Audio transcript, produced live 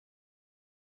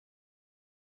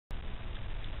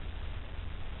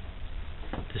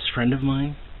This friend of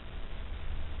mine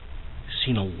has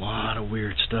seen a lot of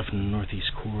weird stuff in the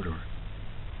Northeast Corridor.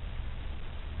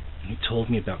 And he told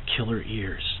me about killer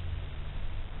ears.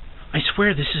 I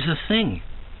swear this is a thing.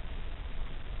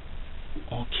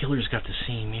 All killers got the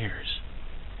same ears.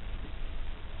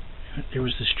 There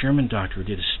was this German doctor who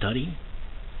did a study.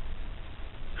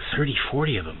 30,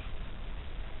 40 of them.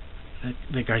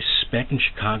 That guy Speck in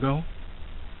Chicago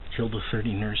killed the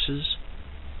 30 nurses.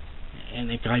 And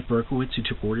that guy Berkowitz who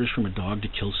took orders from a dog to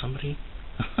kill somebody.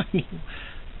 I mean,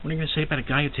 what are you going to say about a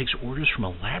guy who takes orders from a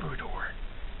Labrador?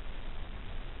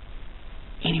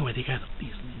 Anyway, they got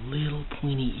these little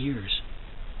pointy ears.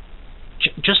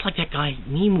 Just like that guy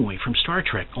Nimoy from Star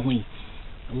Trek, only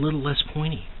a little less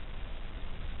pointy.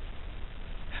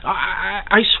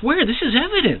 I swear, this is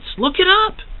evidence. Look it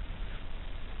up.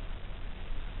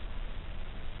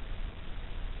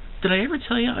 Did I ever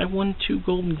tell you I won 2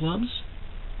 Golden Globes?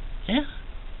 Yeah,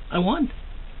 I won.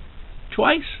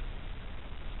 Twice.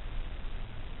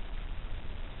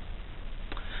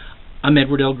 I'm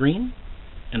Edward L. Green,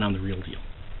 and I'm the real deal.